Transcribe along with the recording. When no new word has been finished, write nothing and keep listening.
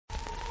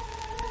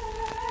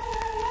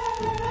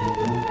You're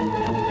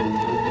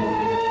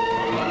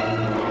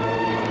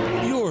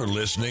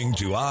listening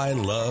to I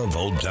Love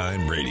Old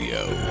Time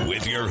Radio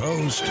with your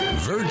host,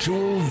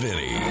 Virtual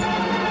Vinny.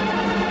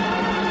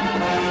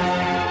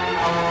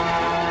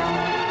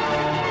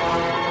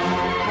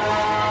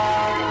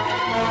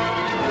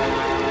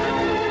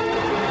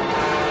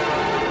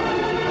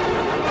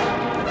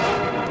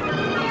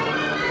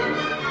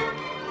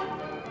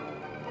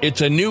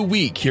 It's a new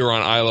week here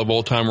on I Love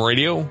Old Time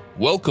Radio.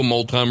 Welcome,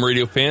 Old Time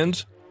Radio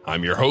fans.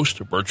 I'm your host,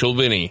 Virtual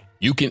Vinny.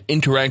 You can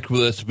interact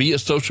with us via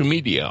social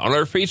media on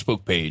our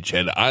Facebook page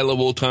at I Love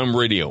Old Time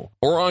Radio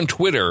or on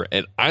Twitter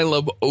at I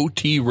Love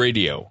OT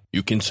Radio.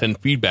 You can send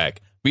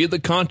feedback via the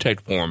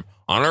contact form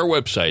on our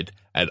website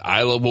at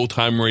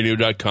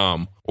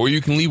iloveoldtimeradio.com, or you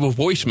can leave a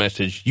voice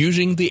message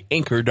using the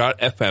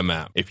Anchor.fm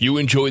app. If you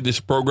enjoyed this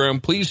program,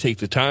 please take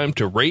the time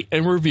to rate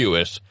and review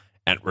us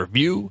at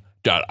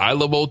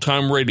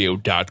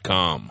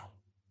review.iloveoldtimeradio.com.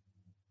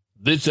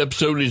 This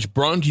episode is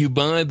brought to you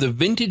by the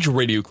Vintage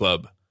Radio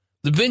Club.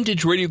 The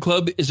Vintage Radio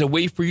Club is a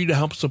way for you to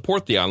help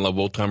support the I Love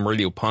Old Time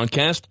Radio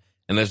podcast,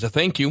 and as a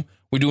thank you,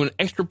 we do an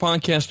extra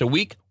podcast a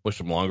week with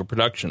some longer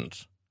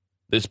productions.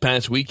 This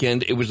past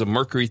weekend, it was the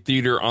Mercury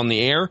Theater on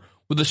the air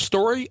with the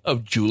story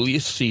of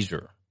Julius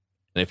Caesar.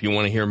 And if you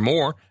want to hear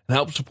more and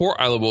help support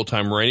I Love Old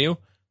Time Radio,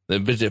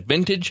 then visit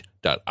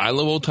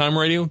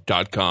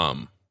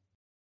vintage.iloveoldtimeradio.com.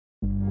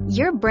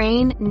 Your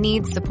brain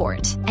needs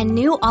support, and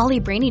new Ollie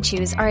Brainy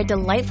Chews are a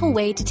delightful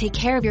way to take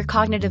care of your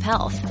cognitive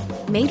health.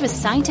 Made with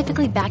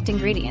scientifically backed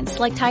ingredients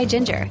like Thai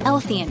ginger,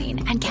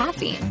 L-theanine, and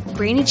caffeine,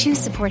 Brainy Chews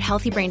support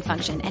healthy brain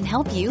function and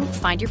help you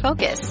find your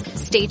focus,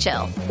 stay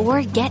chill,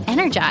 or get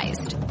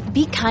energized.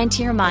 Be kind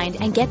to your mind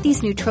and get these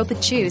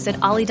nootropic chews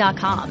at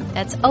ollie.com.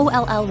 That's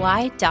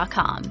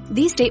OLLY.com.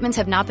 These statements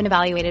have not been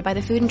evaluated by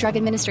the Food and Drug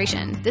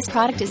Administration. This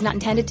product is not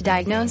intended to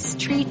diagnose,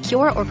 treat,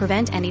 cure, or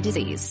prevent any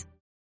disease.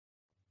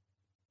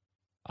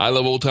 I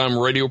Love Old Time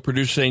Radio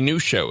produces a new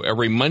show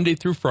every Monday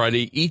through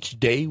Friday, each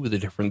day with a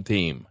different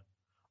theme.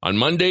 On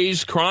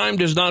Mondays, Crime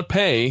Does Not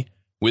Pay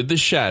with The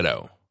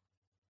Shadow.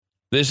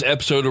 This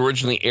episode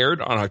originally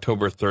aired on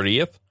October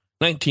 30th,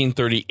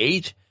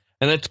 1938,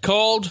 and it's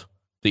called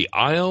The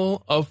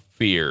Isle of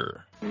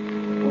Fear. Who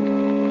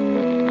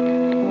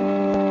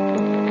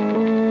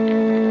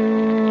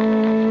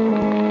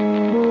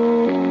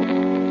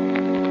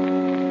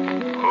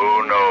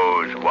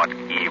knows what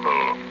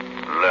evil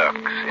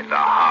lurks in the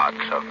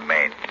hearts of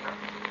men?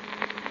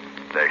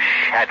 The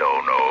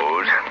Shadow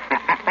knows.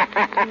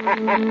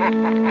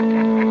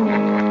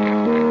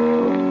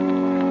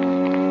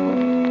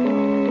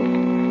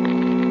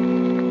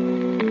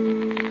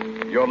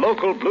 Your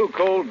local Blue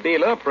Coal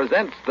dealer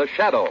presents The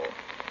Shadow.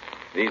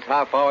 These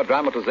half-hour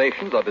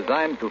dramatizations are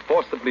designed to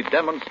forcibly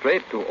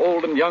demonstrate to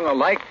old and young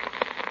alike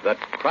that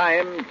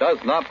crime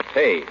does not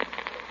pay.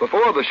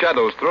 Before The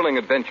Shadow's thrilling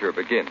adventure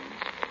begins,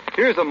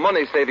 here's a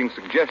money-saving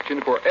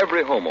suggestion for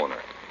every homeowner.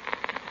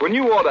 When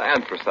you order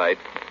anthracite,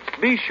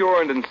 be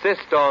sure and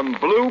insist on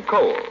blue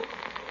coal.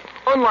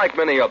 Unlike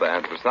many other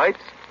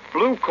anthracites,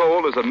 blue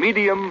coal is a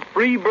medium,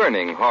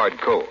 free-burning hard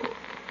coal.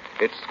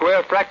 Its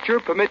square fracture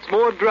permits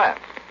more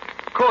draft,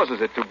 causes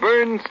it to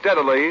burn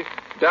steadily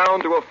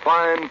down to a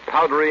fine,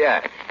 powdery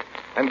ash,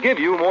 and give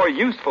you more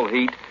useful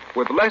heat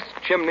with less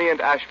chimney and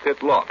ash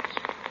pit loss.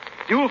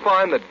 You'll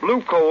find that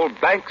blue coal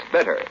banks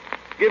better,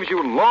 gives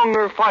you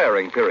longer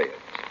firing periods,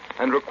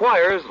 and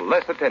requires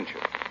less attention.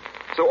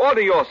 So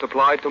order your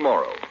supply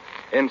tomorrow.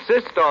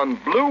 Insist on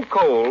blue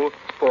coal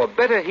for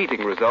better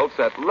heating results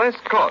at less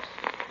cost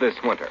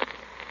this winter.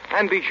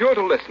 And be sure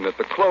to listen at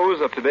the close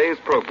of today's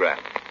program.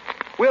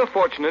 We're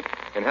fortunate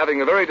in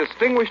having a very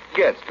distinguished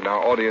guest in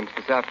our audience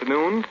this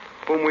afternoon,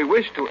 whom we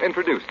wish to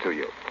introduce to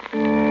you.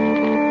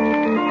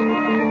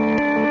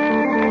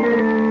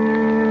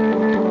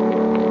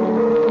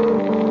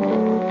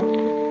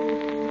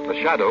 The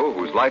Shadow,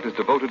 whose life is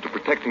devoted to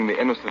protecting the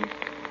innocent,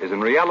 is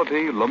in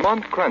reality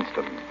Lamont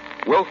Cranston,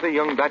 wealthy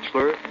young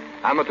bachelor,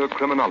 amateur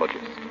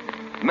criminologist,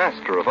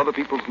 master of other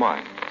people's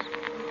minds.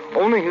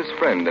 Only his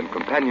friend and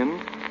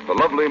companion, the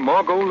lovely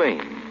Margot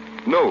Lane,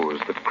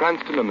 knows that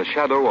Cranston and the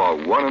Shadow are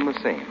one and the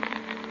same.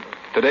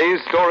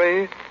 Today's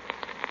story,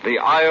 The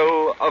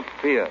Isle of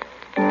Fear.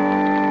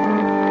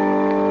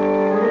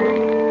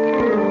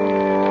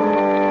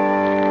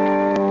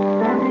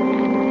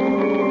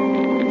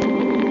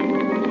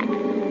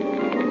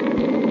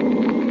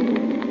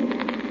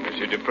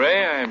 Monsieur Dupre,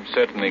 I'm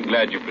certainly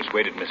glad you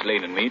persuaded Miss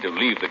Lane and me to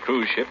leave the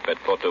cruise ship at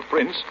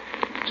Port-au-Prince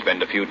and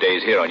spend a few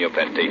days here on your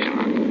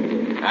plantation.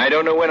 I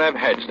don't know when I've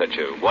had such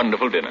a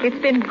wonderful dinner. It's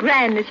been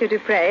grand, Monsieur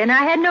Dupre, and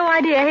I had no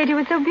idea Haiti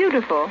was so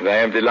beautiful. And I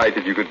am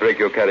delighted you could break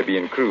your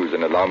Caribbean cruise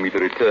and allow me to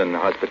return the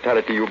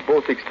hospitality you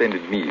both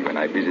extended me when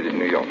I visited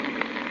New York.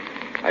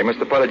 I must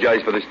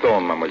apologize for the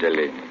storm, Mademoiselle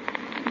Lane.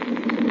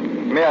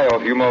 May I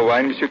offer you more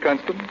wine, Monsieur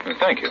Cranston?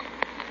 Thank you.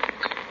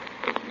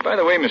 By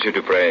the way, Monsieur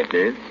Dupre.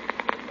 Yes?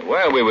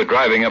 While we were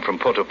driving up from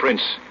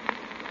Port-au-Prince,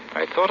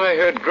 I thought I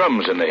heard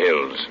drums in the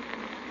hills.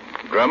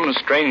 Drums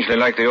strangely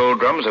like the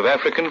old drums of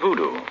African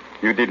voodoo.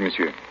 You did,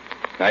 monsieur.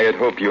 I had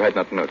hoped you had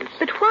not noticed.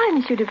 But why,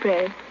 Monsieur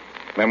Dupre?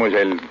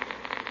 Mademoiselle,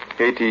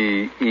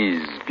 Haiti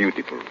is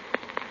beautiful.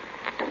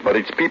 But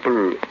its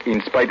people,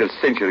 in spite of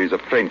centuries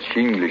of French,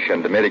 English,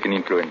 and American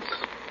influence,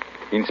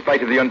 in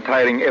spite of the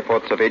untiring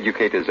efforts of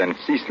educators and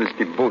ceaseless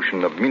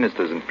devotion of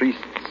ministers and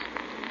priests,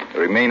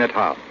 remain at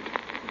heart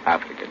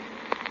African.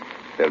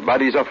 Their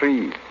bodies are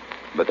free,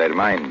 but their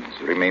minds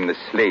remain the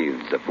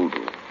slaves of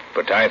voodoo.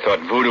 But I thought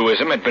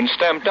voodooism had been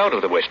stamped out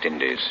of the West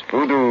Indies.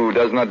 Voodoo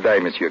does not die,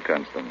 Monsieur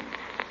Constant.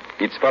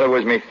 Its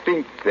followers may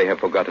think they have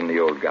forgotten the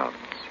old gods.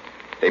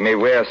 They may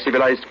wear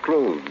civilized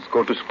clothes,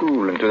 go to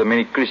school and to the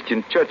many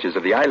Christian churches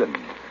of the island.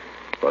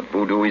 But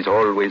voodoo is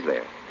always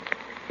there,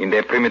 in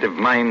their primitive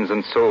minds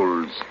and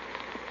souls,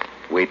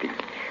 waiting.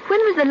 When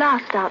was the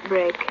last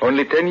outbreak?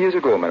 Only 10 years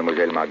ago,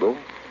 Mademoiselle Margot.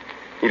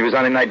 It was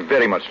on a night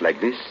very much like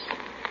this.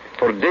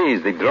 For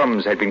days, the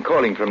drums had been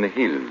calling from the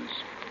hills,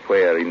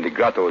 where, in the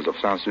grottos of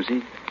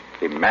Sanssouci,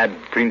 a mad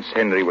Prince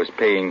Henry was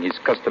paying his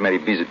customary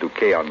visit to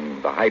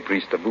Keon, the high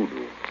priest of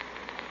voodoo.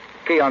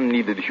 Keon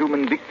needed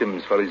human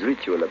victims for his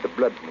ritual of the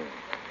blood moon.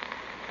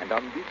 And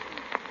on this...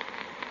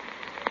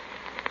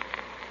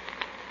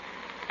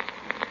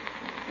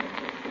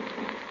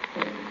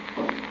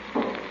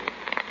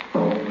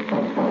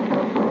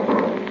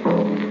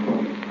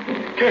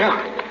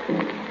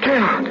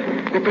 Keon,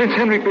 the Prince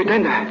Henry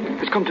Pretender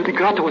has come to the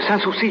grotto of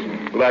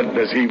Sanssouci. What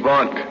does he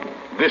want?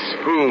 This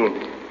fool,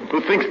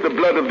 who thinks the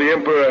blood of the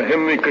Emperor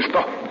Henry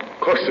Christophe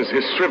courses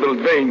his shriveled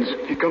veins.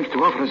 He comes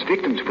to offer us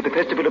victims for the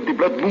festival of the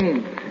blood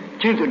moon.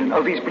 Children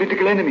of these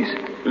political enemies.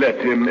 Let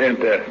him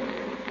enter.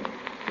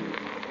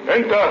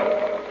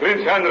 Enter,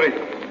 Prince Henry.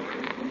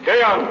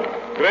 Keon,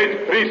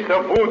 great priest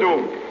of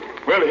voodoo,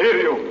 will hear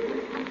you.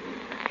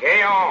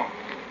 Keon,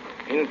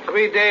 in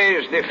 3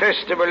 days the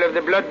festival of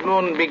the blood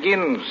moon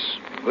begins.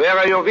 Where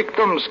are your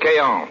victims,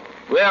 Keon?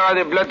 Where are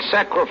the blood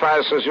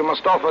sacrifices you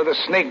must offer the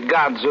snake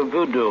gods of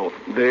voodoo?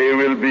 They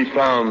will be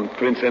found,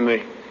 Prince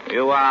Henry.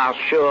 You are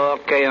sure,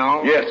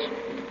 Keon? Yes.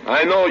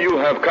 I know you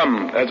have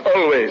come, as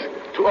always,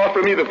 to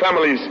offer me the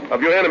families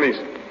of your enemies.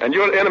 And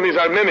your enemies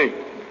are many.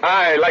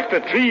 I, like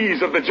the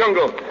trees of the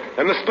jungle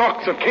and the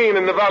stalks of cane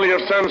in the valley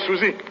of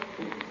Sanssouci.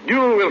 You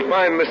will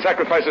find the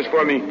sacrifices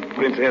for me,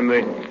 Prince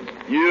Henry.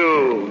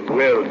 You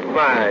will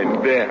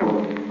find them.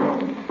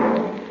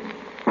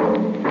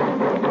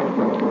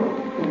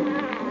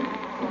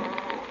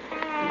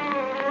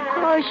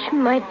 Hush,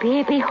 my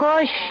baby,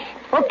 hush.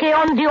 Okay,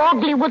 on the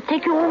ugly will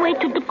take you away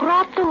to the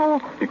grotto.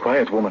 Be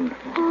quiet, woman.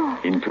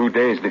 In 2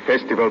 days, the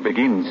festival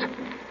begins.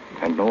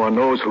 And no one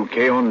knows who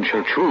Keon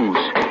shall choose.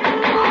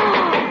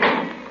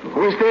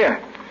 Who is there?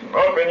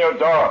 Open your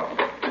door.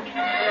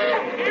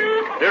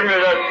 Give me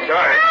that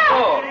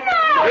child.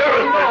 Here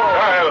is the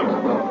child.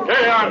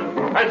 Keon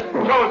has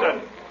chosen.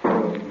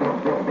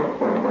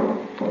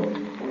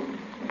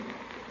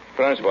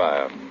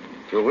 Francois,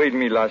 you read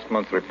me last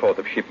month's report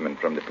of shipment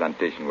from the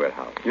plantation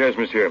warehouse. Yes,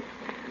 monsieur.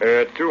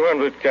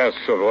 200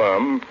 casks of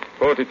rum,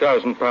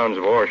 40,000 pounds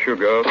of ore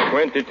sugar,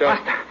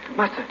 20,000...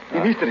 Master, the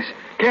mistress.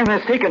 Keon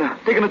has taken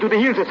her to the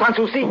hills at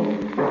Sanssouci.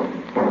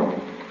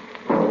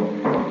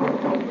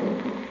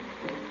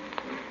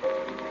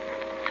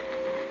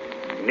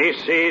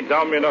 Nisi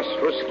Dominus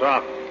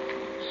frustra,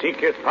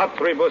 sicut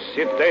patribus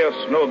sit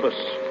Deus nobis.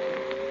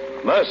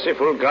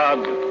 Merciful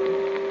God,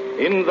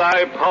 in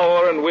thy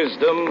power and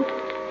wisdom,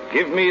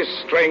 give me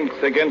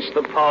strength against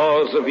the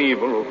powers of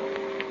evil.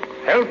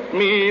 Help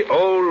me,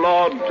 O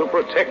Lord, to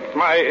protect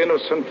my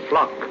innocent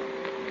flock.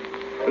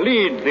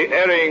 Lead the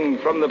erring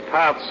from the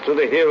paths to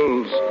the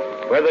hills,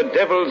 where the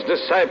devil's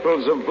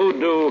disciples of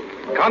voodoo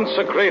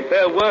consecrate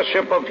their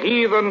worship of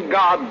heathen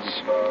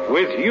gods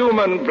with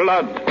human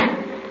blood.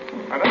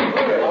 Stand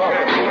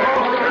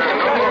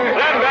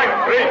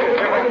back, priest!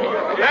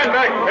 Stand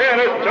back, Keon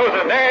is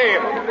chosen. Nay,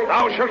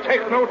 thou shalt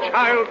take no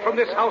child from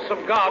this house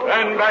of God.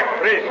 Stand back,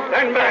 priest!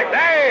 Stand back!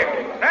 Nay!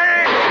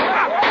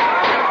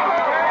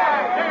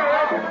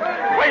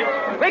 Wait!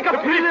 Wake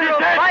up, priest! There's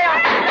fire!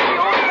 Let the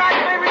old man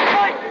may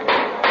rejoice!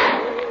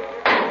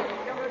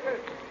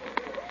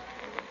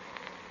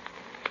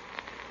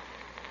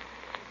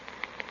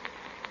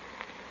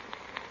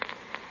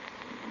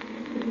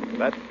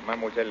 That,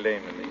 Mademoiselle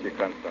Lane and Monsieur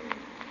Constant,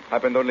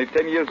 happened only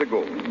 10 years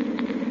ago.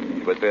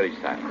 It was very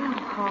sad. Oh,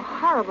 how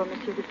horrible,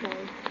 Monsieur Dupre.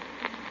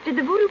 Did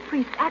the voodoo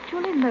priest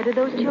actually murder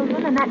those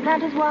children and that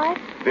planter's wife?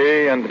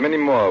 They and many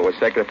more were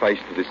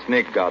sacrificed to the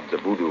snake gods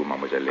of voodoo,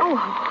 Mademoiselle Lane. Oh,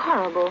 how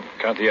horrible.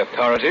 Can't the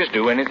authorities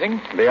do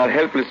anything? They are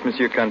helpless,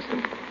 Monsieur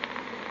Constant.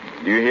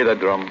 Do you hear that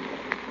drum?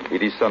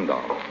 It is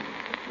sundown.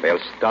 They are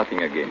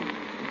starting again.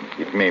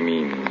 It may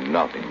mean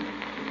nothing.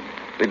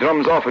 The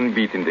drums often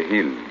beat in the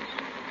hills,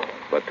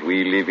 but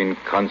we live in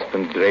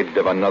constant dread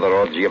of another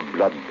orgy of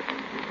blood,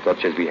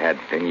 such as we had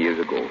 10 years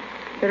ago.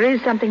 There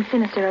is something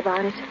sinister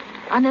about it.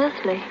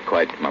 Unearthly.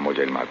 Quite,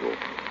 Mademoiselle Margot.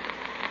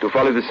 To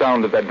follow the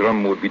sound of that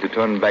drum would be to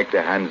turn back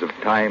the hands of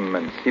time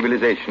and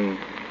civilization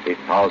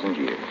 1,000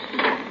 years.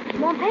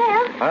 Mon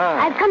père,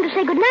 I've come to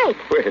say good night.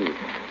 Well,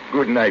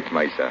 good night,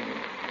 my son.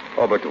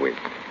 Oh, but wait.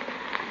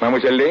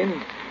 Mademoiselle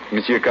Lane,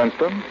 Monsieur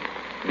Constant,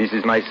 this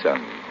is my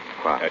son.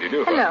 How do you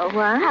do? Hello,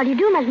 Juan. How do you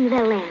do,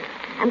 Mademoiselle Lane?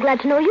 I'm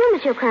glad to know you,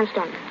 Monsieur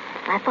Cranston.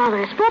 My father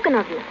has spoken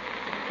of you.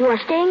 You are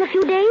staying a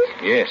few days?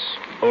 Yes,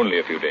 only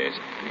a few days.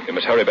 You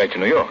must hurry back to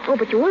New York. Oh,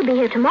 but you will be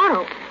here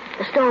tomorrow.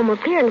 The storm will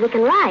clear and we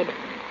can ride.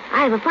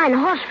 I have a fine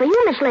horse for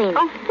you, Miss Lane.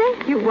 Oh,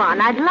 thank you, Juan.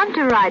 I'd love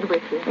to ride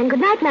with you. And good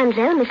night,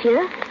 mademoiselle,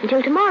 monsieur.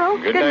 Until tomorrow.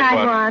 Good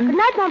night, Juan. Good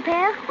night, mon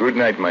père. Good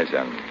night, my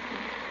son.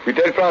 You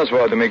tell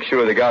Francois to make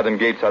sure the garden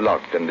gates are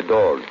locked and the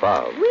doors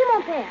barred. Oui,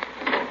 mon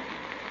père.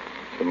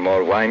 Some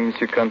more wine,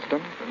 Monsieur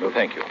Cranston? No,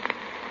 thank you.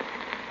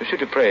 Monsieur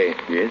Dupre.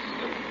 Yes?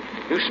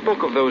 You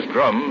spoke of those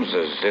drums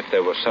as if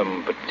there was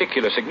some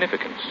particular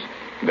significance.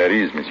 There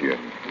is, monsieur.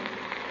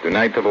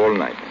 Tonight of all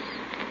nights.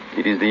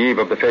 It is the eve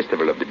of the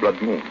festival of the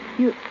blood moon.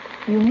 You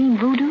mean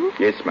voodoo?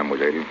 Yes,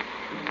 mademoiselle.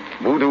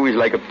 Voodoo is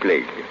like a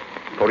plague.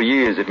 For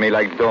years it may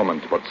lie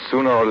dormant, but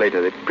sooner or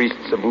later the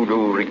priests of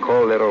voodoo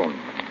recall their own.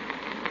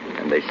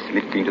 And they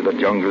slip into the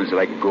jungles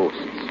like ghosts.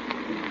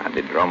 And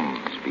the drums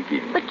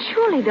begin. But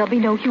surely there'll be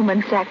no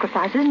human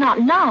sacrifices, not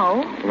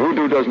now.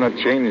 Voodoo does not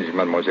change,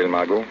 Mademoiselle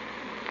Margot.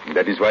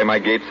 That is why my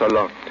gates are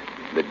locked,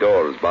 the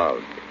doors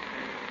barred.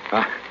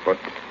 But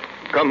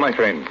come, my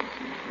friends.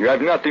 You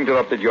have not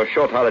interrupted your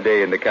short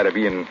holiday in the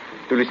Caribbean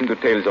to listen to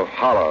tales of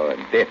horror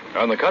and death.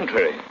 On the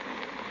contrary,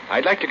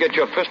 I'd like to get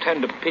your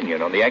first-hand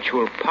opinion on the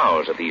actual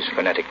powers of these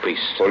fanatic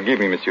priests. Forgive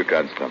me, Monsieur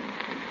Cranston.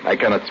 I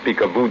cannot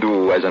speak of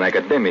voodoo as an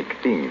academic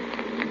theme.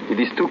 It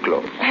is too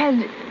close.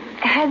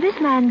 Has this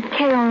man,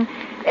 Keon,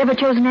 ever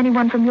chosen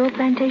anyone from your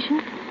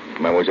plantation?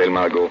 Mademoiselle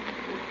Margot,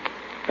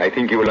 I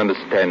think you will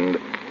understand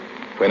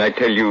when I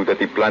tell you that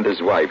the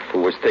planter's wife, who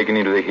was taken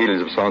into the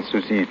hills of Sans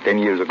Souci 10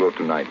 years ago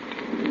tonight,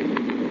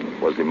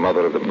 was the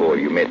mother of the boy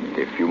you met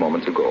a few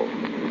moments ago.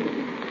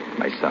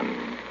 My son,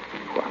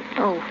 Juan.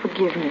 Oh,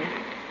 forgive me.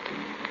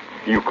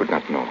 You could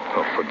not know.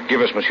 Oh,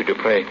 forgive us, Monsieur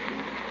Dupre.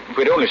 If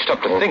we'd only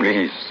stopped to think.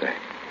 Please.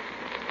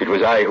 It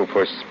was I who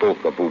first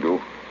spoke of voodoo.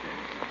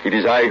 It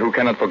is I who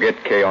cannot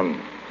forget Keon.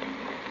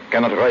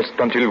 Cannot rest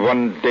until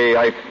one day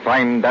I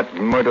find that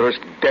murderous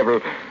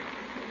devil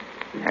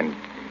and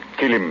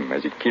kill him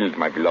as he killed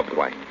my beloved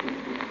wife.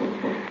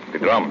 The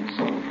drums.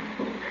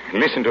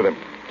 Listen to them.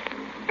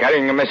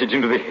 Carrying a message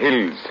into the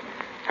hills.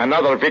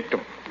 Another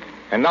victim.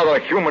 Another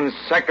human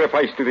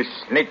sacrifice to the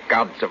snake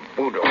gods of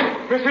voodoo.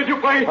 Monsieur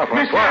Dupre!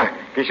 Monsieur!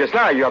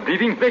 Qu'est-ce you are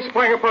bleeding? They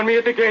sprang upon me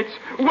at the gates.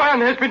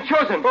 Juan has been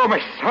chosen. Oh, my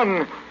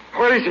son.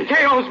 Where is he?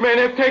 Keon's men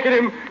have taken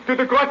him to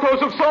the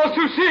grottos of Sans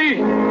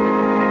Souci.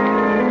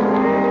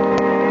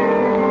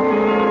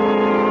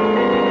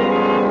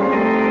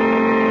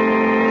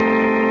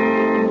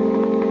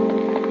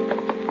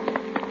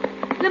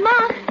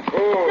 Lamont!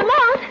 Oh.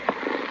 Lamont!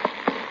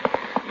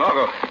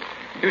 Margot,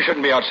 you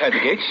shouldn't be outside the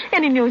gates.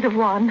 Any news of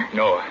Juan?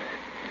 No.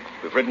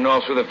 We've ridden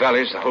all through the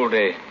valleys the whole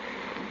day,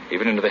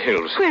 even into the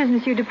hills. Where is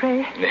Monsieur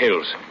Dupre? In the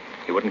hills.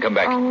 He wouldn't come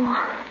back. Oh.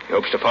 He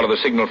hopes to follow the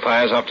signal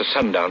fires after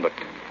sundown, but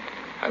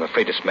I'm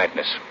afraid it's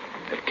madness.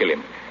 They'll kill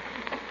him.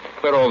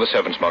 Where are all the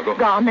servants, Margot?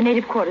 Gone. The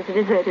native quarters are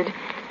deserted.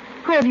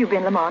 Where have you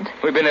been, Lamont?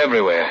 We've been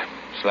everywhere.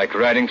 It's like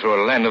riding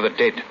through a land of the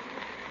dead.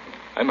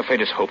 I'm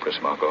afraid it's hopeless,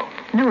 Margot.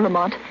 No,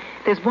 Lamont.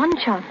 There's one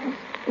chance.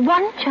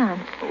 One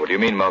chance. What do you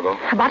mean, Margot?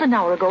 About an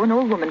hour ago, an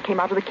old woman came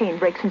out of the cane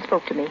brakes and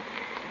spoke to me.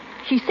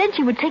 She said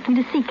she would take me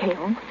to see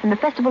Keon in the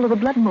festival of the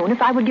Blood Moon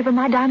if I would give her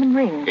my diamond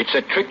ring. It's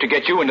a trick to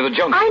get you into the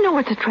jungle. I know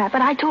it's a trap,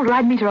 but I told her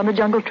I'd meet her on the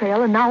jungle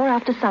trail an hour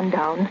after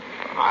sundown.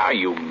 Are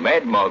you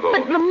mad, Margot?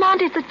 But,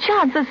 Lamont, it's a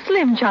chance, a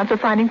slim chance of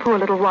finding poor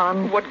little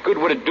Juan. What good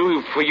would it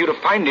do for you to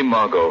find him,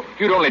 Margot?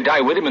 You'd only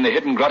die with him in the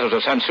hidden grottos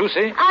of Sans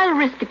Souci. I'll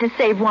risk it to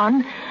save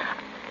Juan.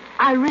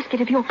 I'll risk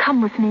it if you'll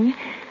come with me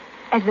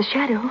as the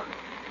shadow.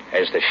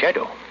 As the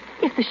shadow?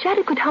 If the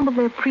shadow could humble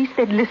their priest,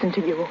 they'd listen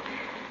to you.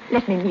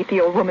 Let me meet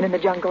the old woman in the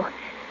jungle.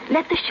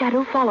 Let the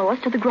shadow follow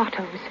us to the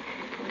grottos.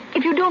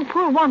 If you don't,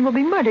 poor Juan will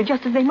be murdered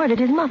just as they murdered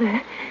his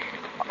mother.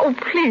 Oh,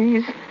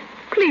 please.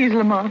 Please,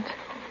 Lamont.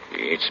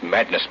 It's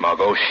madness,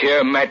 Margot.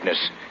 Sheer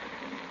madness.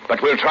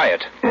 But we'll try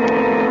it.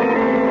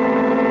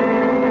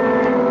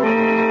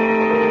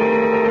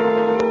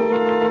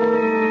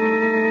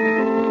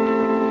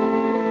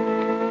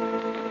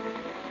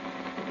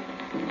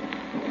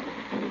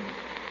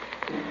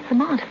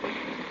 Lamont.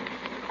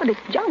 Oh, this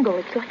jungle,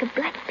 it's like a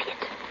black pit.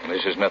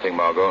 This is nothing,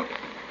 Margot.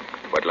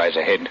 What lies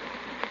ahead?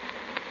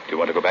 Do you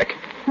want to go back?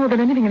 More than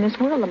anything in this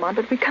world, Lamont,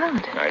 but we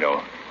can't. I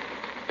know.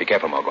 Be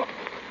careful, Margot.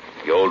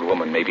 The old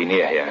woman may be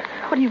near here.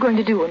 What are you going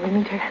to do when we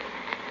meet her?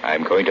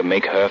 I'm going to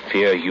make her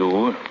fear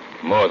you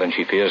more than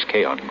she fears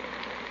Keon.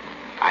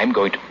 I'm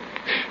going to...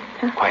 Shh.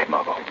 Huh? Quiet,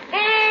 Margot.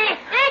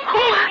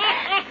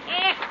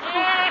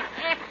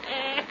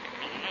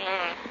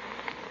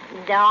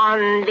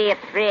 Don't be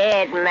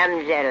afraid,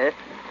 mademoiselle.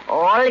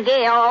 Old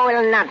Geo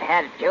will not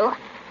hurt you.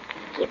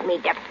 Give me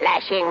the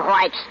flashing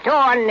white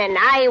stone, and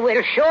I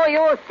will show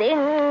you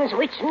things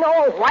which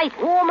no white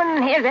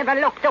woman has ever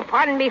looked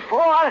upon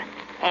before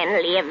and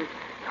live.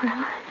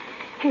 Well,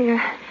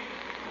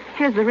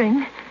 here's the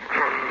ring.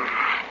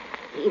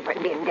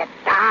 Even in the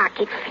dark,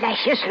 it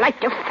flashes like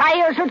the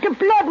fires of the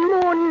blood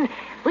moon,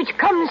 which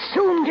comes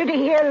soon to the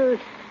hills.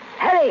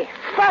 Hurry,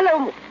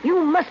 follow.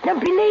 You must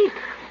not be late.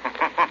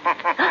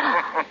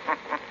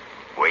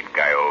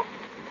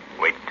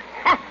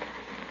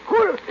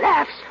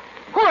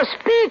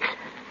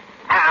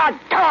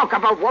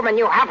 talk of a woman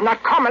you have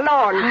not come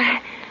alone.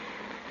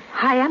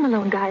 I am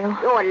alone,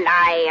 Gaio. You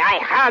lie. I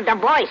heard the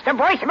voice of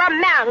a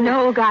man.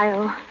 No,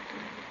 Gaio.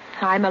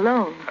 I'm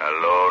alone.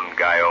 Alone,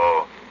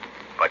 Gaio.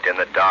 But in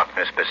the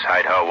darkness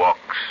beside her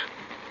walks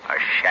a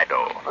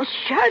shadow. A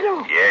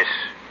shadow? Yes.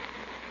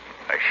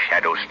 A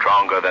shadow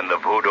stronger than the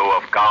voodoo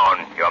of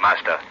Gaon, your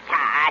master.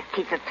 Ah,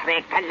 'tis a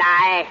trick, a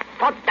lie.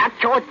 For that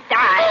you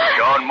die.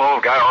 Don't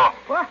move, Gaio.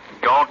 What?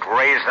 Don't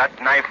raise that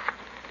knife.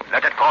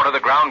 Let it fall to the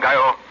ground,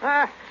 Gaio.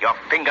 Your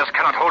fingers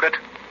cannot hold it.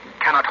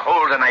 Cannot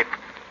hold the knife.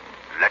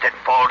 Let it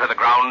fall to the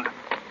ground.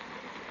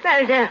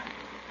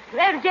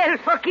 Mamselle,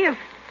 forgive.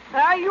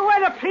 You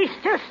are a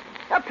priestess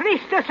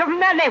of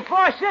many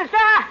voices.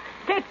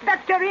 Take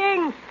back the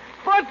ring.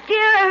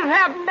 Forgive,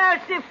 have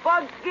mercy,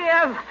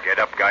 forgive. Get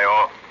up,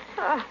 Gaio.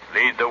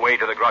 Lead the way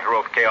to the grotto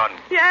of Keon.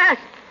 Yes.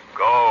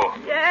 Go.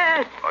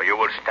 Yes. Or you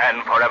will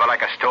stand forever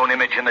like a stone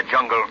image in the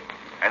jungle,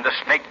 and the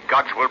snake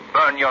gods will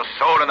burn your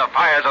soul in the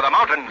fires of the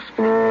mountains.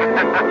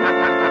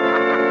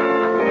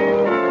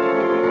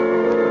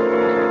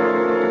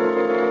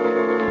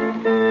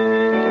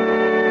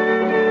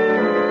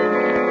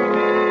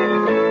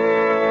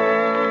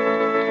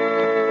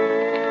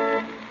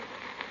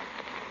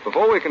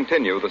 Before we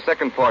continue the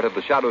second part of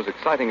the Shadow's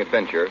exciting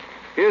adventure,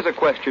 here's a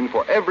question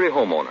for every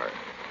homeowner.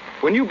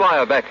 When you buy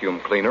a vacuum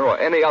cleaner or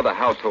any other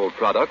household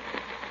product,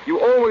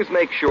 you always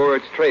make sure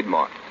it's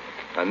trademarked,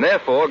 and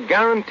therefore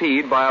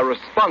guaranteed by a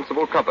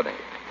responsible company.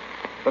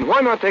 Then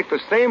why not take the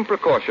same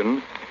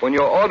precaution when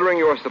you're ordering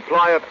your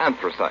supply of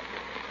anthracite?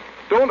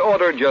 Don't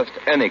order just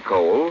any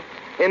coal.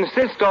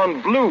 Insist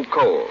on blue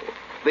coal,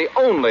 the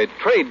only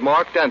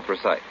trademarked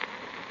anthracite.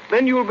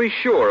 Then you'll be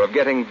sure of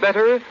getting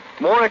better,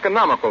 more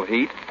economical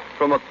heat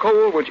from a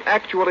coal which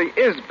actually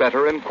is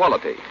better in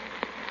quality.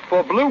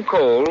 For blue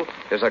coal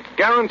is a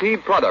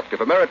guaranteed product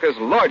of America's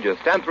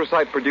largest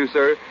anthracite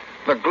producer,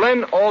 the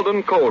Glen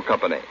Alden Coal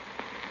Company.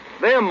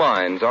 Their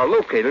mines are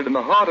located in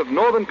the heart of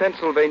northern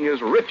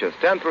Pennsylvania's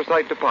richest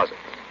anthracite deposits,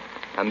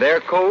 and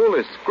their coal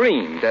is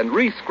screened and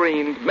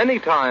rescreened many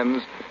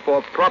times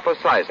for proper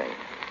sizing.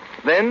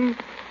 Then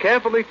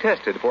carefully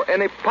tested for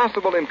any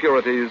possible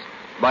impurities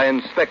by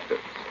inspectors.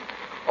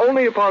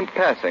 Only upon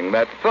passing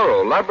that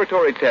thorough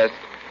laboratory test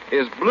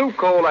is blue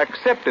coal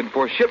accepted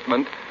for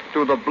shipment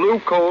to the blue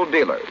coal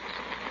dealers.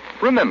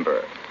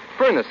 Remember,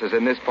 furnaces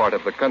in this part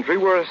of the country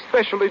were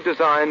especially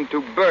designed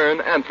to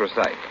burn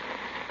anthracite.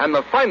 And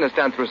the finest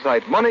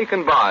anthracite money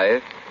can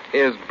buy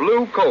is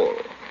blue coal.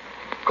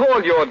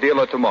 Call your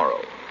dealer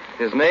tomorrow.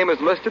 His name is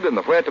listed in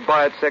the Where to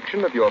Buy It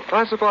section of your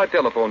classified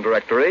telephone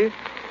directory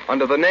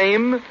under the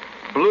name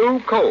Blue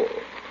Coal,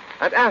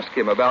 and ask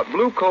him about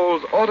Blue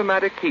Coal's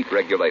automatic heat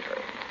regulator.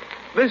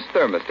 This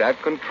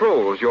thermostat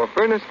controls your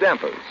furnace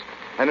dampers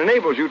and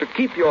enables you to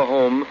keep your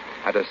home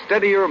at a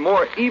steadier,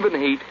 more even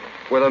heat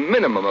with a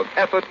minimum of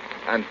effort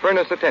and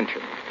furnace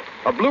attention.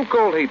 A Blue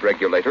Coal heat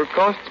regulator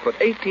costs but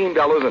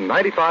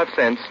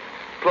 $18.95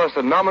 plus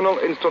a nominal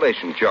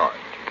installation charge,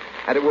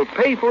 and it will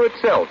pay for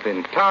itself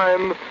in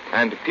time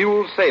and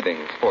fuel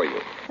savings for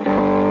you.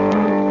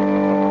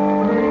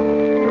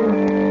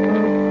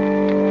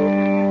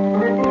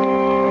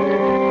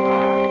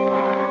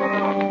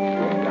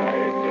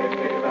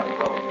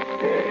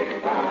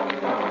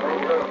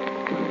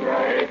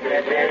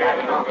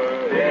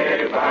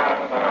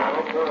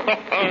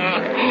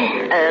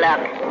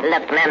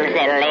 Look,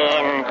 Mademoiselle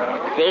Lane.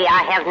 See,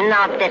 I have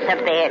not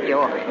disobeyed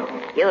you.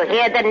 You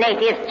hear the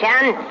natives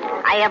chant?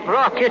 I have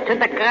brought you to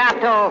the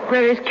grotto.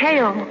 Where is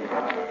Keon?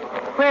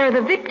 Where are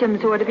the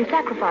victims who are to be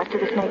sacrificed to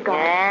the snake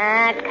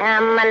god?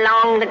 Come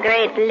along the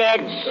great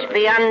ledge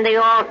beyond the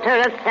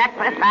altar of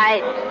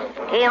sacrifice.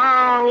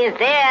 Keon is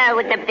there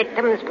with the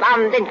victims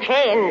bound in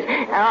chains.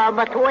 Oh,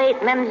 but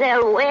wait,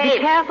 Mademoiselle, wait. Be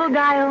careful,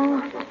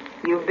 Gaio.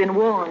 You've been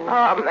warned.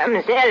 Oh,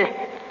 Mademoiselle,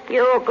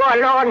 you go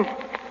alone.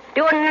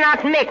 Do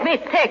not make me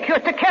take you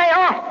to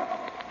Keon.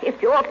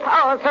 If your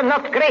powers are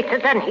not greater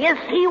than his,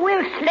 he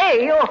will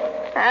slay you.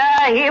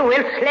 He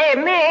will slay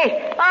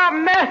me. Oh,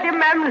 mercy,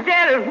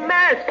 Mademoiselle,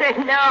 mercy.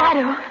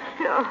 No.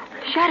 No.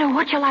 Shadow,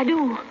 what shall I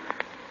do?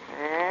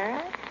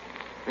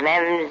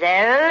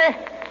 Mademoiselle,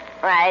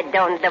 why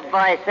don't the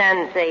voice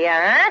answer you,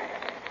 huh?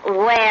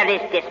 Where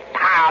is this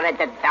power of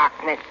the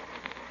darkness?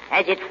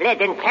 Has it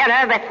fled in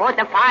terror before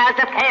the fires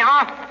of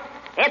Keon?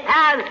 It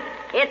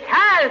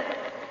has.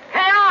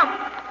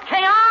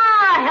 Keon,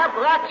 I have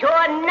brought you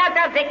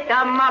another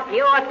victim of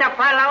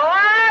beautiful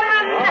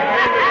woman.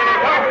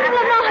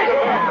 Lamont!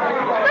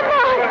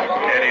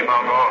 Steady,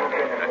 Mongo.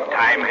 The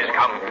time has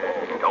come.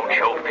 Don't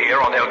show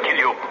fear or they'll kill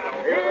you.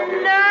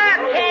 Look,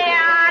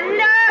 Keon,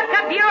 look,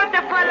 a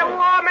beautiful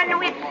woman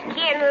with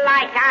skin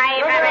like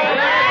ivory.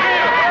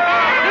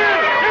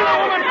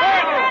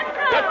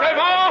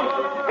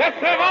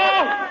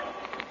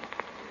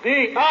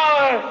 The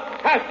hour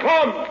has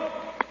come.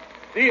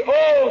 The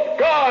old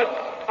gods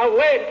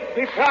await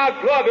the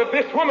proud blood of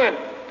this woman.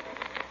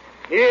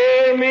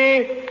 Hear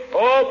me,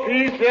 O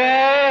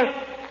Peter.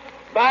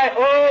 By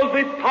all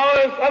the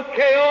powers of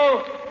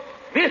Keon,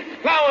 this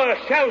flower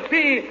shall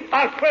be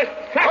our first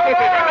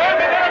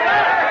sacrifice.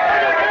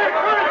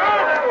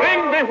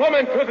 Bring the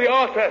woman to the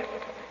altar.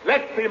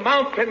 Let the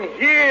mountain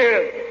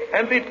hear,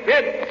 and the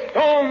dead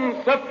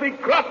stones of the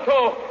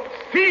grotto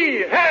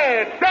see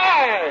her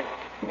die.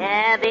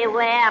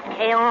 Beware,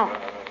 Keon.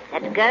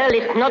 That girl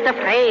is not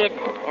afraid.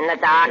 In the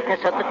darkness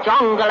of the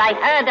jungle, I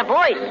heard a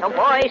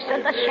voice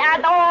in the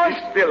shadows.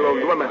 Be still,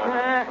 old woman.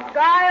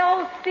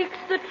 Guile speaks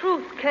the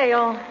truth,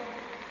 Keon.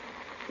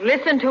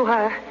 Listen to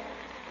her.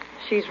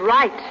 She's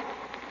right.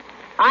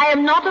 I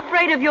am not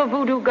afraid of your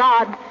voodoo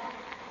gods.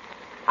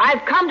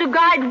 I've come to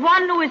guide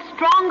one who is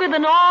stronger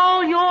than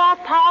all your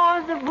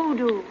powers of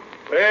voodoo.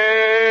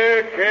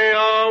 Where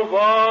Keon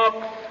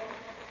walks,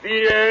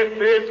 the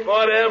earth is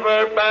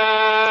forever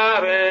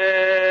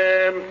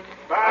barren.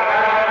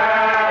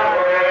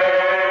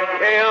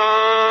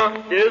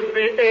 Keon is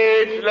the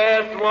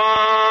ageless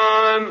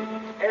one.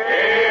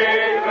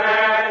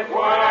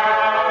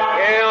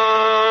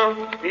 Keon,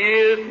 he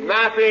is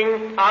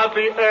nothing of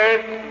the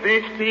earth,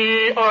 the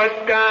sea, or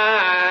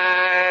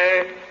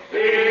sky.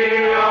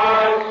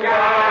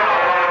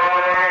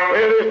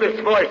 Where is this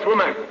voice,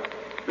 woman?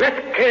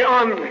 Let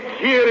Keon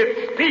hear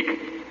it speak.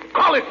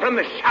 Call it from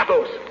the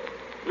shadows.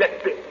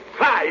 Let it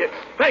try its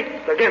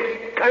strength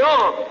against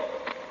Keon,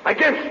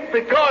 against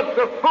the gods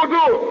of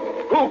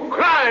voodoo who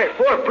cry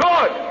for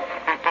blood.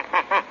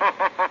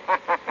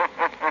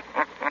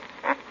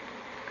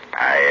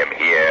 I am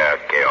here,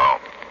 Keon.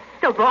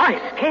 The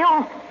voice,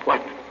 Keon.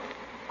 What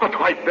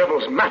white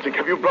devil's magic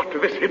have you brought to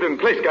this hidden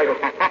place, Gaio?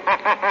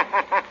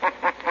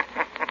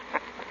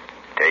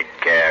 Take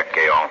care,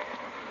 Keon.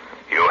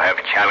 You have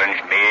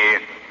challenged me,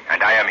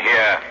 and I am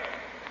here.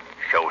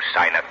 Show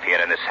sign of fear,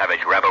 and the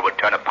savage rebel would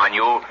turn upon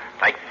you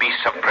like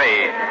beasts of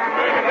prey.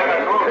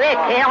 Quick,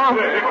 Keon.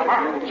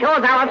 Show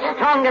thou art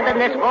stronger than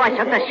this voice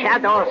of the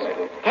shadows.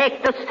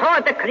 Take the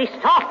sword of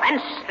Christophe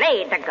and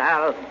slay the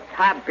girl.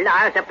 Her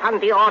blood upon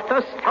the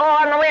altar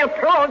stone will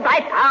prove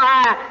thy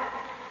power.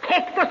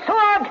 Take the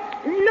sword.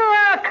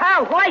 Look,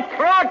 her white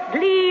throat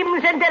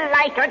gleams in the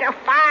light of the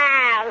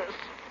fires.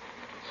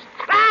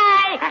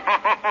 Strike!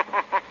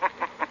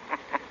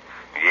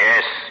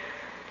 Yes.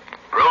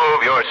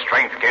 Prove your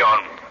strength,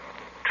 Keon.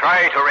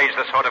 Try to raise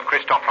the sword of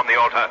Christophe from the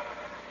altar.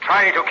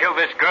 Try to kill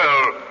this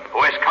girl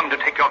who has come to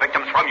take your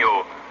victims from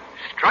you.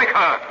 Strike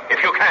her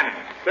if you can.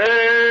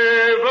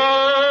 The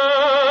sword!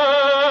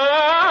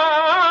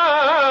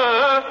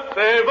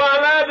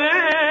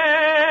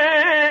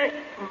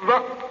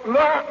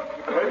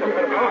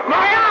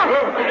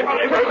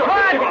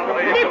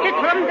 Lift it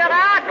from the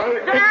rock!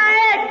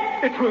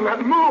 Strike! It will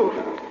not move.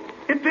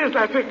 It is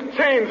as if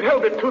chains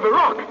held it to the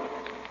rock.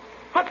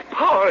 What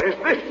power is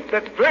this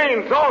that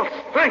drains all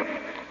strength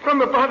from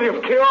the body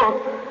of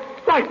Keon,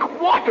 like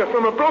water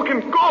from a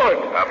broken gourd?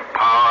 A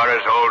power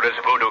as old as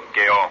voodoo,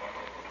 Keon.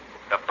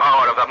 The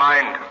power of the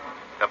mind.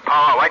 The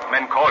power white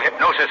men call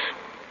hypnosis.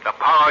 The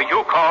power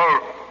you call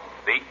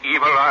the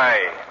evil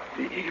eye.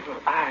 The evil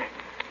eye.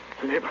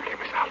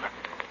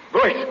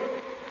 Voice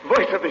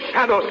of the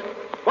shadows.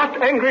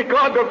 What angry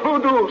god of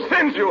voodoo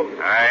sends you?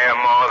 I am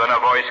more than a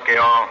voice,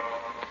 Keon.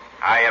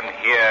 I am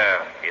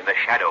here in the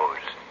shadows,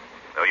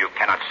 though you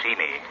cannot see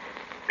me,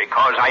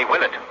 because I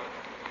will it.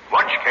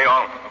 Watch,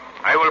 Keon.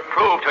 I will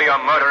prove to your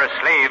murderous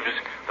slaves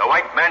the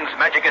white man's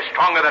magic is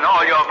stronger than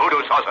all your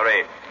voodoo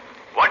sorcery.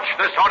 Watch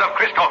the sword of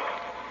Christophe.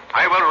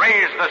 I will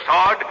raise the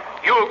sword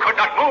you could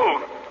not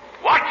move.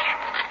 Watch!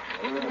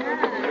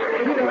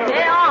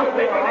 Keon,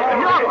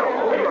 look!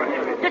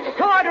 The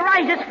sword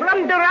rises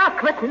from the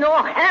rock, but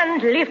no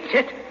hand lifts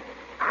it.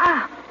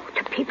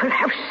 The people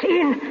have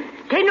seen.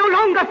 They no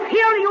longer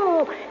fear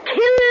you.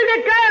 Kill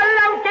the girl,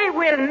 or they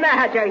will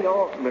murder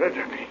you.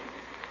 Murder me?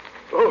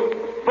 Oh,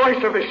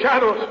 voice of the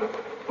shadows,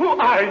 who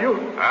are you?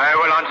 I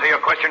will answer your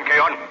question,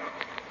 Keon.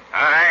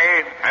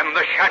 I am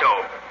the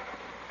shadow.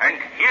 And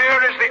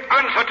here is the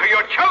answer to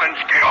your challenge,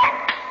 Keon.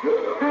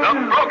 The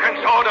broken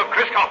sword of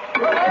Christophe.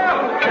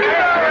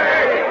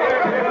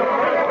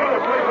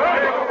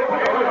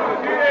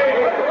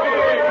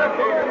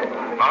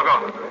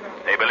 Margot,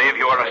 they believe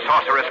you are a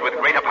sorceress with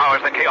greater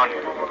powers than Keon.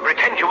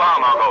 Pretend you are,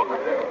 Margot.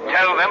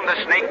 Tell them the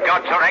snake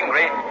gods are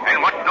angry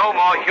and want no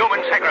more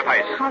human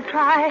sacrifice. I'll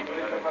try.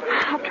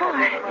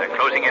 They're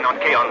closing in on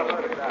Keon.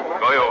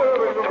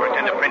 Goyo, the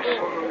pretended prince,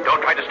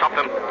 don't try to stop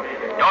them.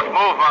 Don't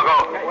move,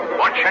 Margot.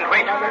 Watch and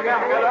wait. To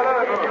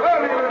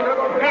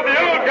the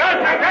old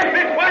gods against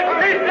this white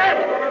priestess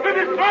to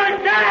destroy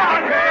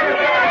down!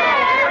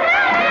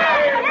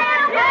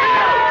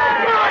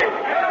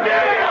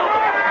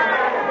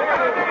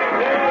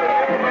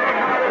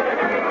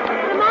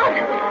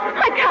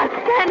 I can't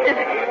stand it.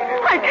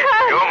 I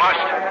can't. You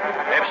must.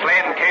 They've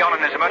slain Keon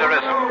and his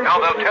murderers. Now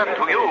they'll turn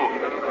to you.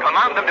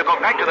 Command them to go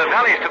back to the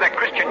valleys, to their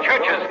Christian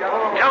churches.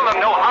 Tell them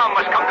no harm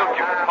must come to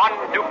Juan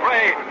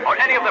Dupre or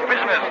any of the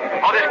prisoners,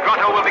 or this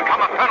grotto will become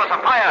a furnace of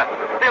fire.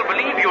 They'll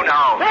believe you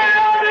now.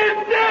 Keon is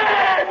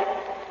dead!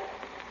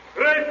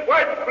 Great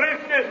white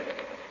priestess,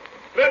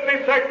 let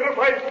the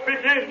sacrifice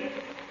begin.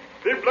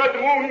 The blood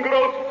moon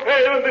grows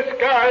pale in the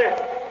sky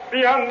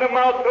beyond the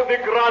mouth of the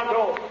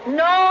grotto.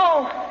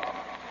 No.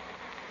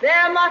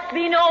 There must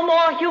be no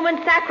more human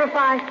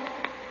sacrifice.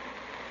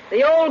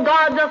 The old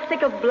gods are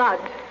sick of blood.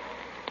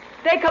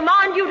 They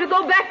command you to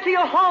go back to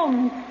your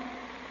homes,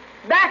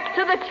 back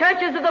to the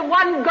churches of the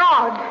one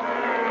God.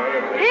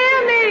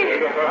 Hear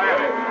me!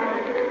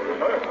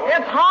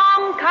 If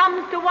harm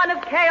comes to one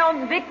of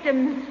Chaon's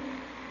victims,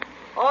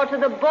 or to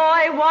the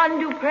boy Juan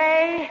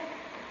Dupre,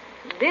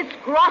 this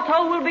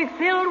grotto will be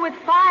filled with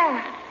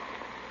fire.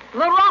 The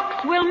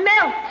rocks will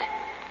melt.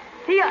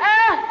 The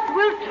earth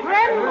will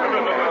tremble.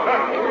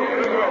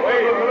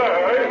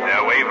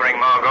 They're wavering,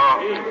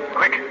 Margot.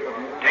 Quick,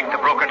 take the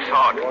broken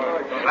sword.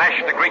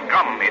 Slash the great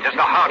drum. It is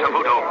the heart of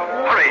voodoo.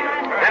 Hurry,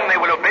 then they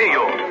will obey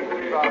you.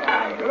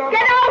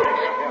 Get out!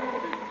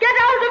 Get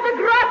out of the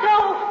grotto!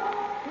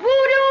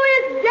 Voodoo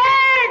is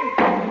dead!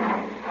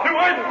 The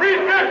white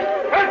priestess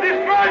has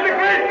destroyed the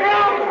great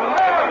drum!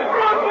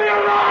 Run for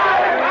your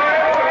life!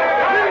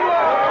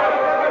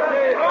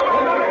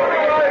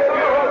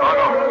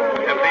 Margot,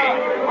 they'll flee.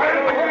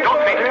 But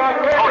don't beat it.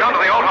 Hold on to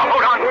the altar.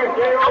 Hold on.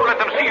 Don't let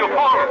them see you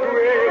fall.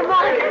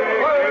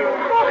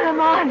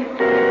 Lamont!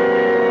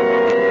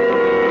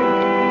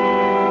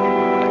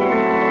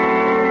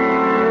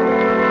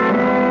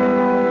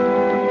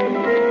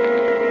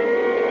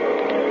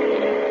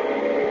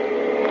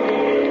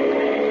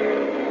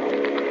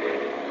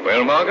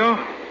 Well, Margot,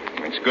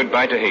 it's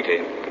goodbye to Haiti.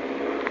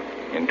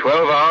 In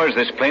 12 hours,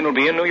 this plane will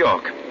be in New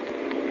York.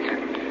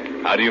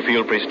 How do you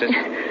feel, Priestess?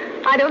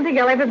 I don't think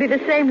I'll ever be the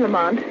same,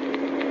 Lamont.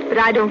 But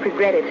I don't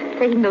regret it.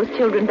 Taking those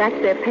children back to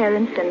their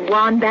parents and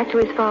Juan back to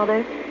his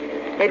father.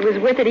 It was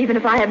worth it even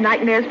if I have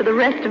nightmares for the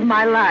rest of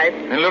my life.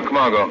 And look,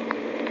 Margot.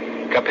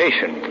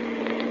 Carpathian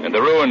and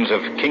the ruins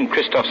of King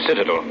Christophe's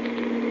citadel.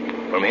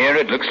 From here,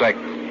 it looks like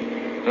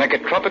a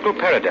tropical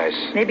paradise.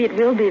 Maybe it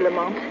will be,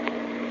 Lamont.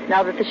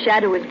 Now that the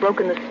shadow has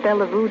broken the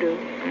spell of voodoo.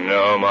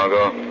 No,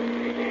 Margot.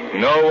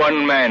 No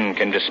one man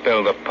can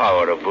dispel the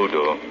power of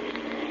voodoo.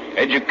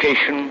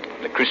 Education,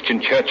 the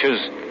Christian churches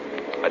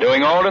are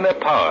doing all in their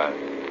power.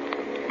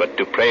 But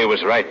Dupre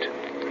was right.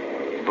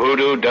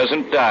 Voodoo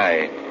doesn't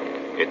die.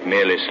 It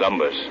merely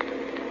slumbers.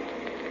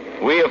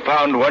 We have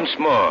found once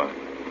more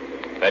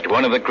that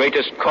one of the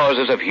greatest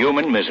causes of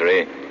human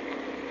misery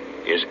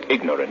is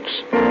ignorance.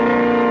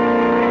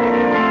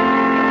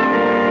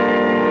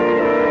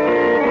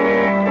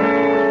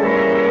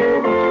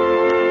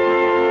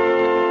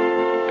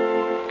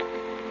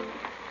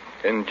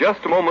 In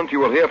just a moment, you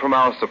will hear from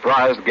our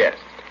surprise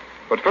guest.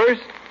 But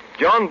first,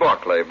 John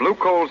Barclay, Blue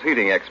Coal's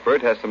heating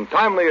expert, has some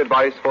timely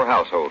advice for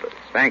householders.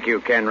 Thank you,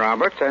 Ken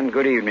Roberts, and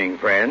good evening,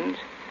 friends.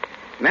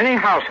 Many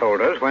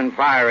householders, when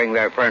firing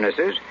their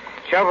furnaces,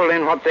 shovel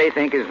in what they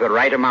think is the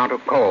right amount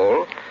of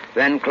coal,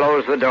 then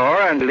close the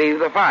door and leave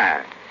the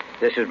fire.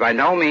 This is by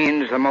no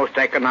means the most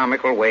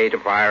economical way to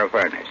fire a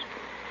furnace.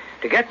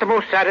 To get the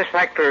most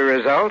satisfactory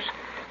results,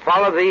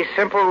 follow these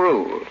simple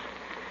rules.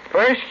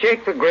 First,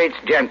 shake the grates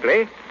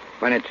gently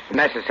when it's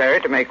necessary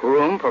to make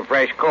room for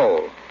fresh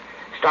coal.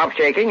 Stop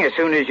shaking as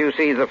soon as you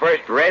see the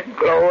first red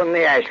glow in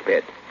the ash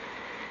pit.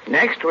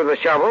 Next, with a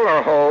shovel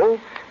or hoe,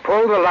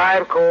 pull the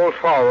live coals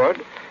forward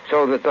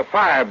so that the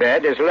fire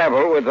bed is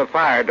level with the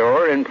fire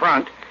door in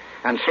front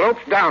and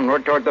slopes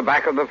downward toward the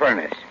back of the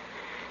furnace.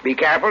 Be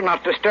careful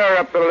not to stir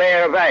up the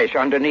layer of ash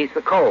underneath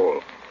the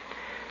coal.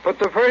 Put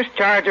the first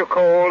charge of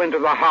coal into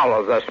the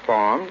hollow thus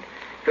formed,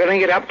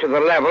 filling it up to the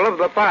level of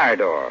the fire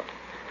door.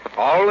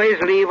 Always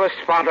leave a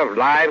spot of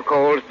live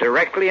coals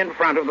directly in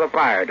front of the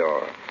fire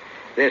door.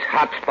 This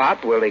hot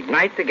spot will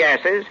ignite the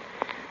gases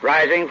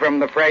rising from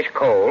the fresh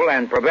coal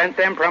and prevent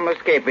them from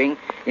escaping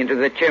into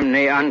the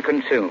chimney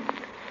unconsumed.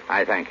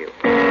 I thank you.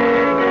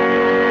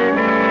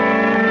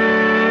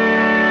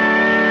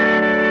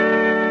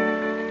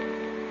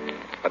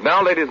 And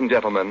now, ladies and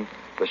gentlemen,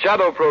 the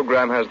Shadow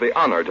program has the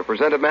honor to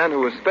present a man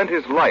who has spent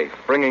his life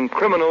bringing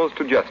criminals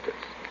to justice.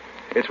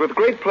 It's with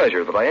great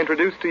pleasure that I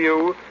introduce to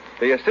you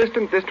the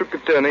Assistant District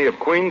Attorney of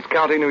Queens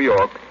County, New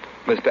York,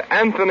 Mr.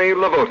 Anthony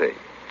Lavote.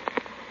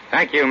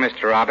 Thank you,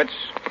 Mr. Roberts.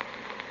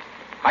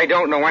 I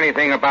don't know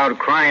anything about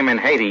crime in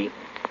Haiti,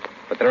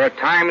 but there are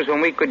times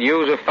when we could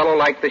use a fellow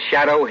like the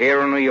Shadow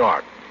here in New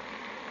York.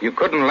 You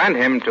couldn't lend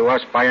him to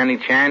us by any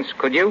chance,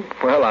 could you?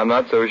 Well, I'm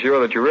not so sure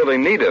that you really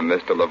need him,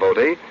 Mr.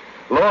 Lavote.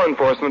 Law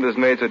enforcement has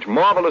made such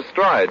marvelous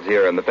strides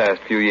here in the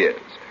past few years.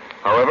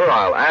 However,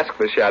 I'll ask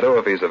the Shadow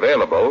if he's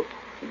available.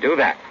 Do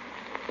that.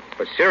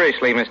 But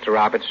seriously, Mr.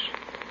 Roberts,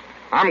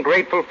 I'm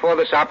grateful for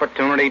this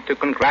opportunity to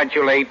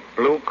congratulate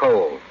Blue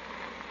Coal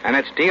and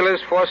its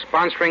dealers for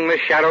sponsoring the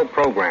Shadow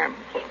program.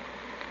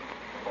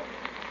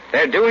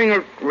 They're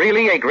doing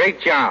really a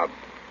great job,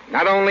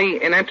 not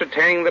only in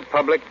entertaining the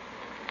public,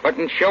 but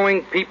in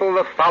showing people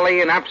the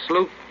folly and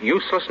absolute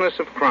uselessness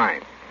of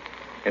crime.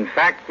 In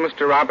fact,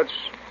 Mr. Roberts,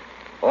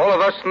 all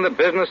of us in the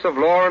business of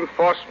law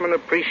enforcement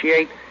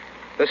appreciate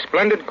the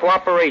splendid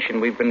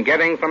cooperation we've been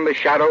getting from the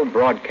Shadow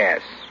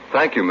broadcasts.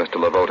 Thank you, Mr.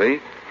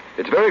 Lavote.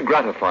 It's very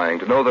gratifying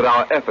to know that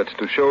our efforts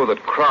to show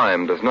that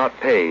crime does not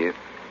pay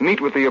meet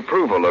with the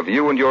approval of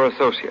you and your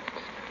associates.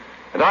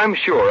 And I'm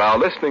sure our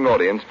listening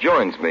audience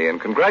joins me in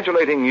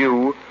congratulating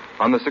you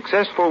on the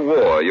successful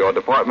war your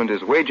department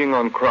is waging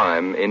on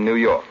crime in New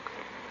York.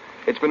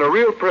 It's been a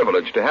real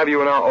privilege to have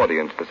you in our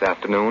audience this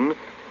afternoon,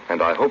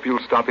 and I hope you'll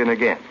stop in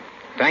again.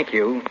 Thank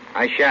you.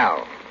 I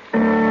shall.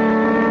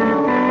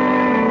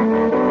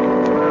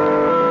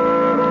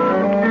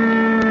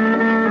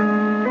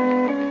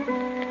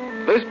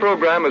 This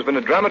program has been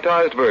a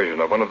dramatized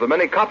version of one of the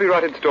many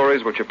copyrighted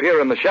stories which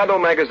appear in the Shadow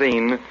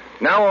magazine,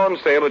 now on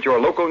sale at your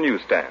local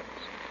newsstands.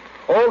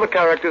 All the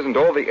characters and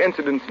all the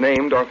incidents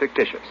named are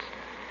fictitious.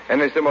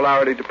 Any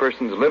similarity to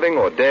persons living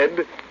or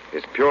dead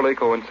is purely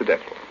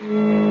coincidental.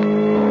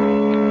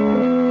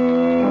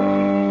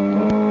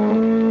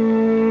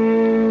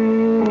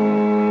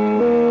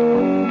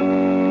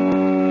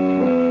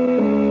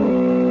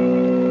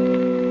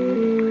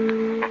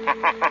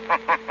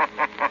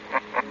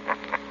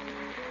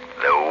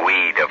 The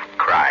weed of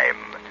crime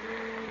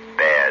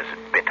bears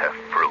bitter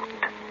fruit.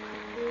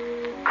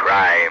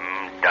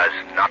 Crime does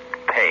not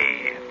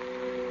pay.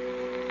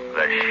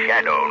 The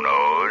Shadow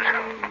knows.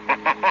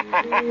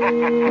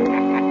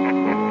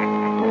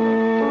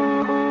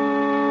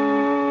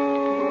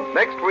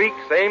 Next week,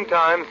 same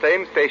time,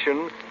 same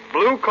station,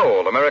 Blue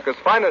Coal, America's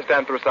finest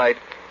anthracite,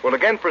 will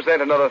again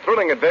present another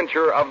thrilling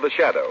adventure of the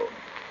Shadow.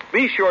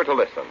 Be sure to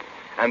listen,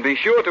 and be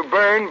sure to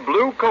burn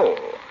Blue Coal,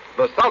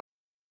 the solid.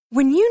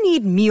 When you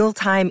need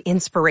mealtime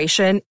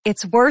inspiration,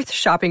 it's worth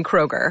shopping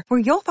Kroger, where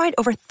you'll find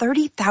over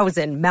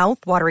 30,000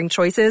 mouth-watering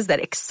choices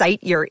that excite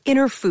your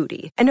inner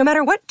foodie. And no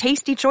matter what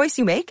tasty choice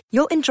you make,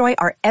 you'll enjoy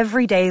our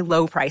everyday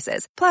low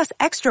prices, plus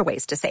extra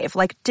ways to save,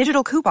 like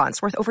digital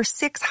coupons worth over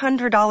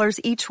 $600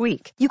 each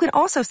week. You can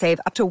also save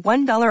up to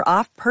 $1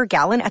 off per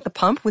gallon at the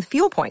pump with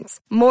fuel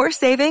points. More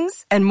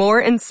savings and more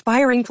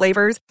inspiring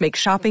flavors make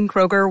shopping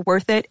Kroger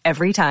worth it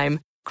every time.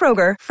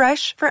 Kroger,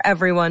 fresh for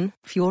everyone.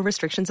 Fuel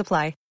restrictions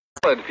apply.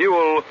 Solid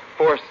fuel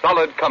for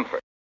solid comfort.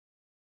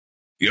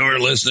 You're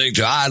listening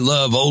to I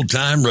Love Old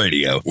Time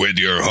Radio with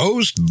your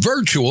host,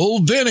 Virtual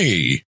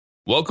Vinny.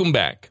 Welcome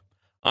back.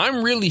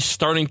 I'm really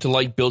starting to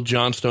like Bill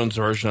Johnstone's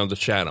version of The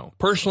Shadow.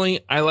 Personally,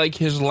 I like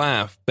his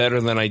laugh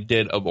better than I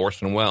did of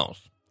Orson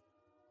Welles.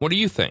 What do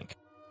you think?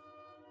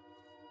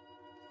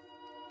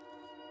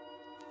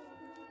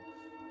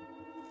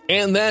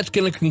 And that's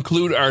going to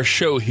conclude our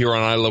show here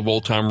on I Love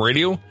Old Time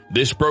Radio.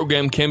 This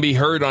program can be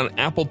heard on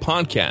Apple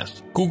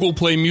Podcasts, Google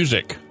Play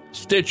Music,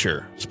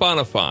 Stitcher,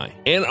 Spotify,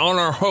 and on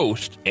our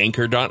host,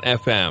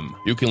 Anchor.fm.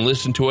 You can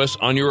listen to us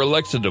on your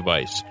Alexa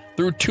device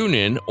through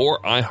TuneIn or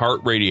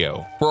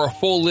iHeartRadio. For a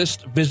full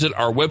list, visit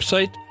our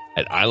website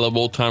at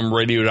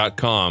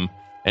iloveoldtimeradio.com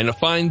and to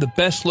find the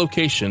best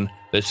location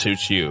that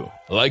suits you.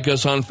 Like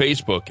us on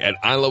Facebook at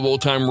I Love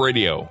Old Time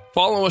Radio.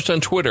 Follow us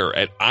on Twitter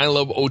at I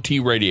Love OT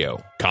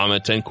Radio.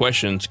 Comments and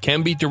questions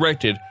can be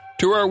directed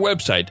to our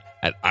website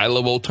at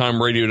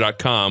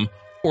iloveoldtimeradio.com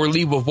or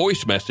leave a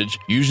voice message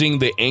using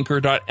the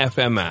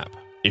Anchor.fm app.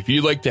 If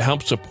you'd like to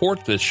help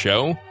support this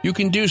show, you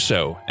can do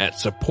so at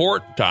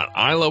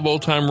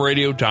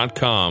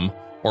support.iloveoldtimeradio.com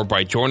or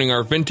by joining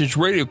our Vintage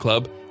Radio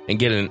Club and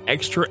get an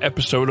extra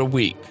episode a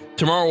week.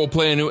 Tomorrow we'll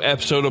play a new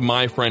episode of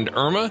My Friend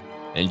Irma,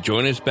 and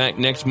join us back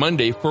next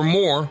Monday for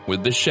more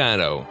with The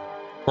Shadow.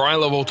 For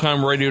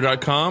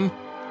iloveoldtimeradio.com,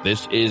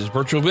 this is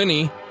Virtual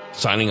Vinny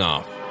signing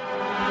off.